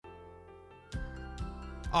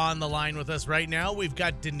On the line with us right now, we've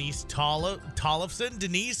got Denise Tollefson.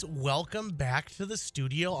 Denise, welcome back to the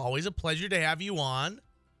studio. Always a pleasure to have you on.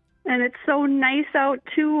 And it's so nice out,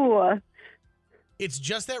 too. It's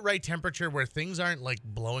just that right temperature where things aren't, like,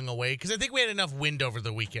 blowing away. Because I think we had enough wind over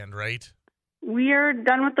the weekend, right? We are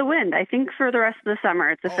done with the wind. I think for the rest of the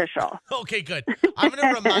summer, it's official. Okay, good. I'm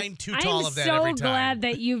going to remind Too Tall of that every time. I'm so glad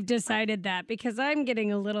that you've decided that because I'm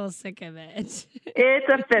getting a little sick of it. It's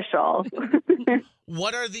official.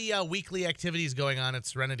 What are the weekly activities going on at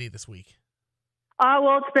Serenity this week?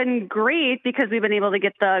 Well, it's been great because we've been able to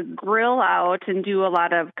get the grill out and do a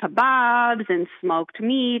lot of kebabs and smoked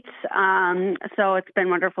meats. So it's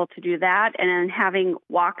been wonderful to do that. And then having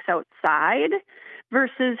walks outside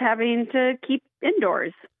versus having to keep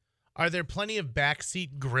indoors. Are there plenty of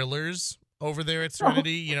backseat grillers over there at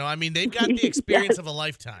Serenity? You know, I mean, they've got the experience of a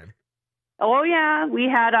lifetime. Oh, yeah. We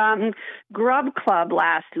had Grub Club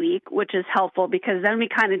last week, which is helpful because then we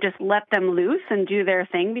kind of just let them loose and do their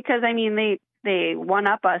thing because, I mean, they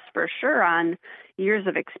one-up us for sure on years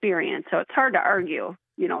of experience. So it's hard to argue,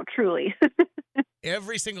 you know, truly.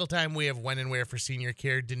 Every single time we have When and Where for Senior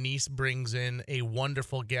Care, Denise brings in a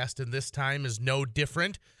wonderful guest, and this time is no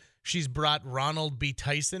different. She's brought Ronald B.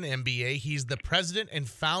 Tyson, MBA. He's the president and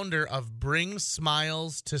founder of Bring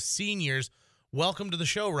Smiles to Seniors. Welcome to the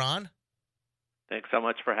show, Ron. Thanks so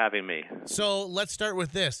much for having me. So let's start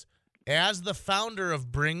with this. As the founder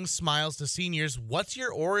of Bring Smiles to Seniors, what's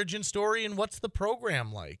your origin story and what's the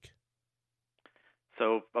program like?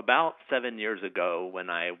 So about 7 years ago, when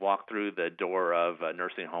I walked through the door of a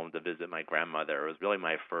nursing home to visit my grandmother, it was really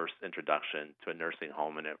my first introduction to a nursing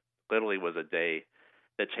home, and it literally was a day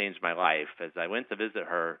that changed my life. As I went to visit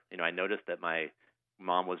her, you know, I noticed that my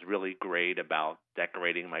mom was really great about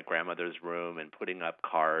decorating my grandmother's room and putting up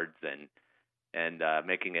cards and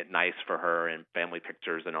making it nice for her and family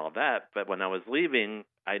pictures and all that. But when I was leaving,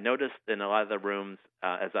 I noticed in a lot of the rooms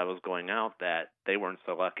as I was going out that they weren't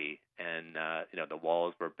so lucky. And, you know, the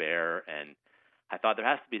walls were bare. And I thought there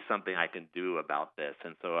has to be something I can do about this.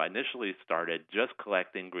 And so I initially started just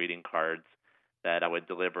collecting greeting cards that I would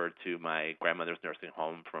deliver to my grandmother's nursing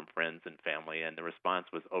home from friends and family. And the response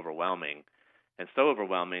was overwhelming. And so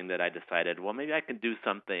overwhelming that I decided, well, maybe I can do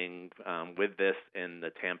something with this in the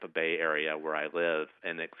Tampa Bay area where I live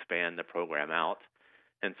and expand the program out.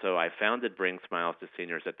 And so I founded Bring Smiles to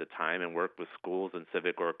Seniors at the time and worked with schools and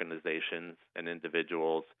civic organizations and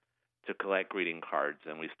individuals to collect greeting cards.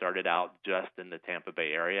 And we started out just in the Tampa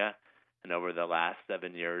Bay area. And over the last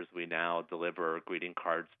 7 years, we now deliver greeting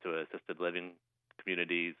cards to assisted living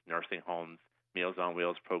communities, nursing homes, Meals on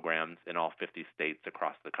Wheels programs in all 50 states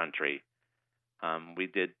across the country. We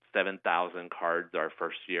did 7,000 cards our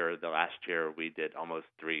first year. The last year we did almost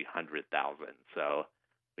 300,000. So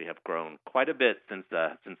we have grown quite a bit since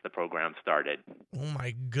the program started. Oh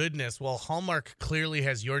my goodness! Well, Hallmark clearly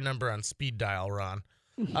has your number on speed dial, Ron.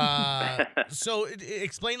 So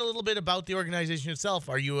explain a little bit about the organization itself.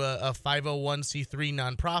 Are you a 501c3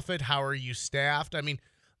 nonprofit? How are you staffed? I mean,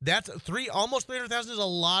 that's almost 300,000 is a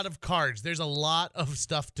lot of cards. There's a lot of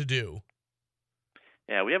stuff to do.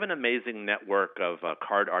 Yeah, we have an amazing network of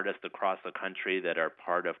card artists across the country that are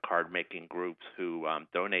part of card-making groups who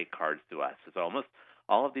donate cards to us. So almost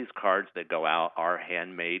all of these cards that go out are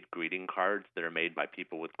handmade greeting cards that are made by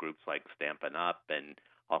people with groups like Stampin' Up! And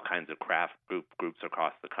all kinds of craft groups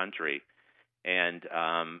across the country. And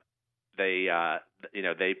they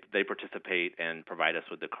participate and provide us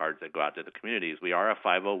with the cards that go out to the communities. We are a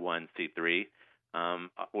 501c3.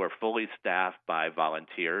 We're fully staffed by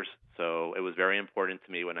volunteers. So it was very important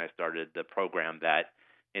to me when I started the program that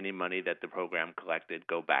any money that the program collected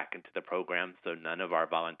go back into the program. So none of our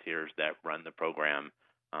volunteers that run the program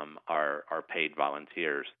are paid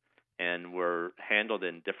volunteers. And we're handled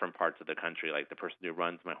in different parts of the country. Like the person who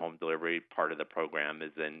runs my home delivery part of the program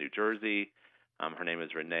is in New Jersey. Her name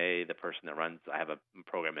is Renee. The person that I have a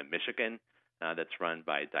program in Michigan that's run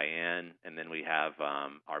by Diane. And then we have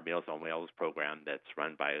our Meals on Wheels program that's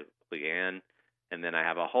run by Leanne. And then I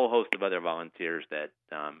have a whole host of other volunteers that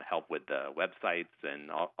help with the websites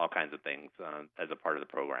and all kinds of things as a part of the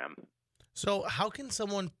program. So how can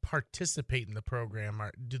someone participate in the program?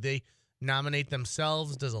 Do they nominate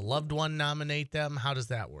themselves? Does a loved one nominate them? How does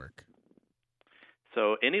that work?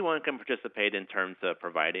 So anyone can participate in terms of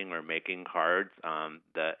providing or making cards.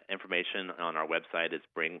 The information on our website is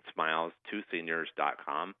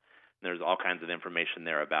bringsmiles2seniors.com. There's all kinds of information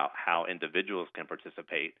there about how individuals can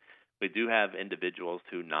participate. We do have individuals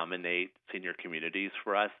who nominate senior communities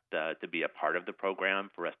for us to be a part of the program,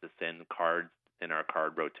 for us to send cards in our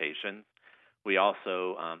card rotations. We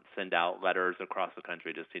also send out letters across the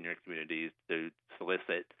country to senior communities to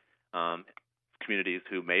solicit communities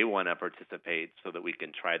who may want to participate so that we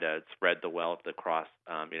can try to spread the wealth across,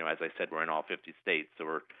 as I said, we're in all 50 states, so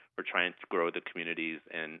we're trying to grow the communities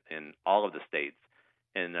in all of the states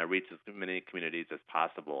and reach as many communities as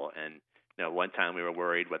possible. And one time we were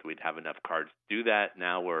worried whether we'd have enough cards to do that.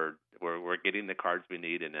 Now we're getting the cards we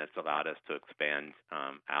need, and it's allowed us to expand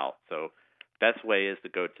out. So best way is to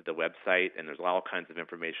go to the website, and there's all kinds of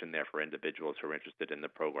information there for individuals who are interested in the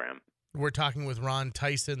program. We're talking with Ron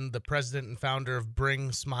Tyson, the president and founder of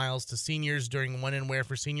Bring Smiles to Seniors during When and Where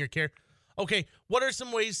for Senior Care. Okay, what are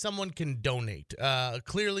some ways someone can donate?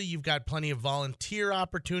 Clearly, you've got plenty of volunteer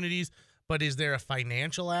opportunities, but is there a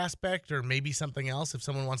financial aspect or maybe something else if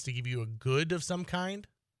someone wants to give you a good of some kind?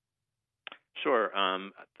 Sure.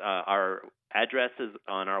 Our address is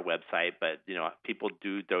on our website, but people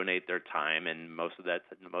do donate their time, and most of that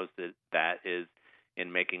is in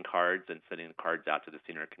making cards and sending cards out to the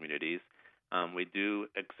senior communities. We do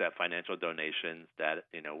accept financial donations that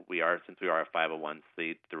since we are a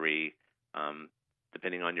 501c3.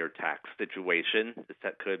 Depending on your tax situation,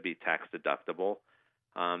 that could be tax deductible.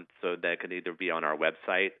 So that could either be on our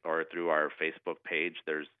website or through our Facebook page.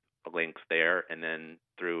 There's links there, and then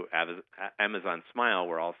through Amazon Smile,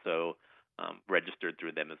 we're also registered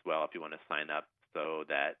through them as well if you want to sign up, so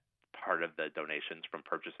that part of the donations from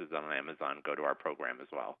purchases on Amazon go to our program as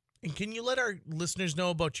well. And can you let our listeners know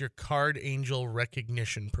about your Card Angel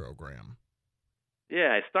Recognition Program?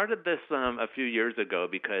 Yeah, I started this a few years ago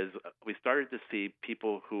because we started to see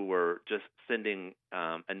people who were just sending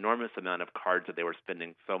enormous amount of cards that they were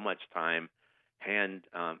spending so much time hand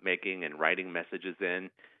making and writing messages in.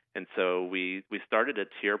 And so we started a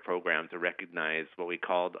tier program to recognize what we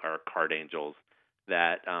called our Card Angels,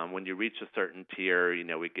 that when you reach a certain tier,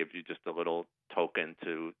 we give you just a little token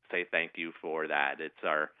to say thank you for that.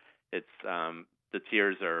 The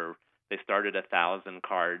tiers are, they start at 1,000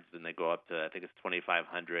 cards and they go up to, I think it's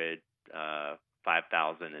 2,500,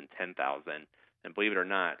 5,000, and 10,000. And believe it or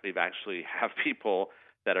not, we've actually have people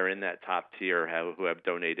that are in that top tier who have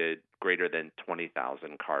donated greater than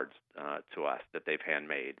 20,000 cards to us that they've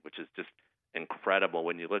handmade, which is just incredible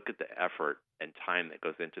when you look at the effort and time that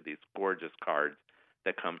goes into these gorgeous cards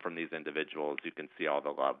that come from these individuals. You can see all the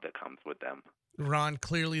love that comes with them. Ron,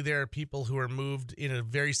 clearly there are people who are moved in a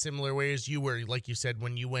very similar way as you were, like you said,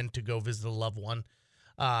 when you went to go visit a loved one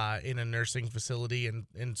in a nursing facility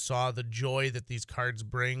and saw the joy that these cards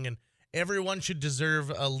bring. And everyone should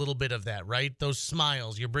deserve a little bit of that, right? Those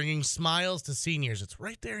smiles. You're bringing smiles to seniors. It's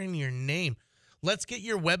right there in your name. Let's get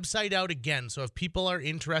your website out again. So if people are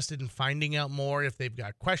interested in finding out more, if they've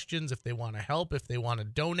got questions, if they want to help, if they want to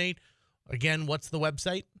donate, again, what's the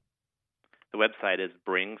website? The website is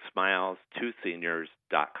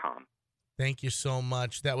bringsmilestoseniors.com. Thank you so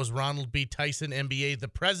much. That was Ronald B. Tyson, MBA, the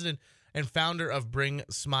president and founder of Bring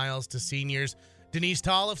Smiles to Seniors. Denise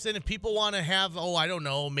Tollefson, if people want to have,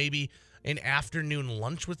 maybe an afternoon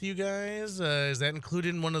lunch with you guys, is that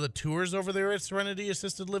included in one of the tours over there at Serenity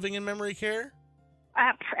Assisted Living and Memory Care?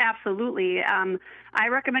 Absolutely. I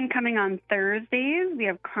recommend coming on Thursdays. We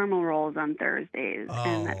have caramel rolls on Thursdays,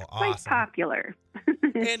 and that's quite popular.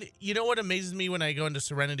 And you know what amazes me when I go into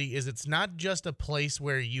Serenity is it's not just a place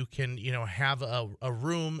where you can, have a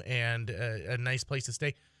room and a nice place to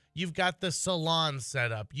stay. You've got the salon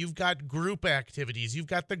set up. You've got group activities. You've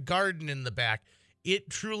got the garden in the back. It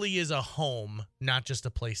truly is a home, not just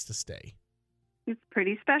a place to stay. It's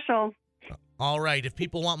pretty special. All right. If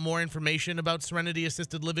people want more information about Serenity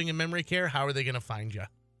Assisted Living and Memory Care, how are they going to find you?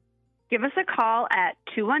 Give us a call at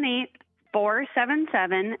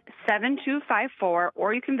 218-477-7254,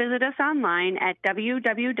 or you can visit us online at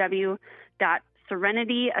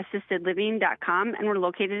www.serenityassistedliving.com, and we're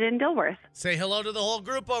located in Dilworth. Say hello to the whole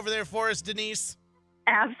group over there for us, Denise.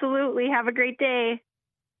 Absolutely. Have a great day.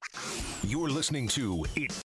 You're listening to It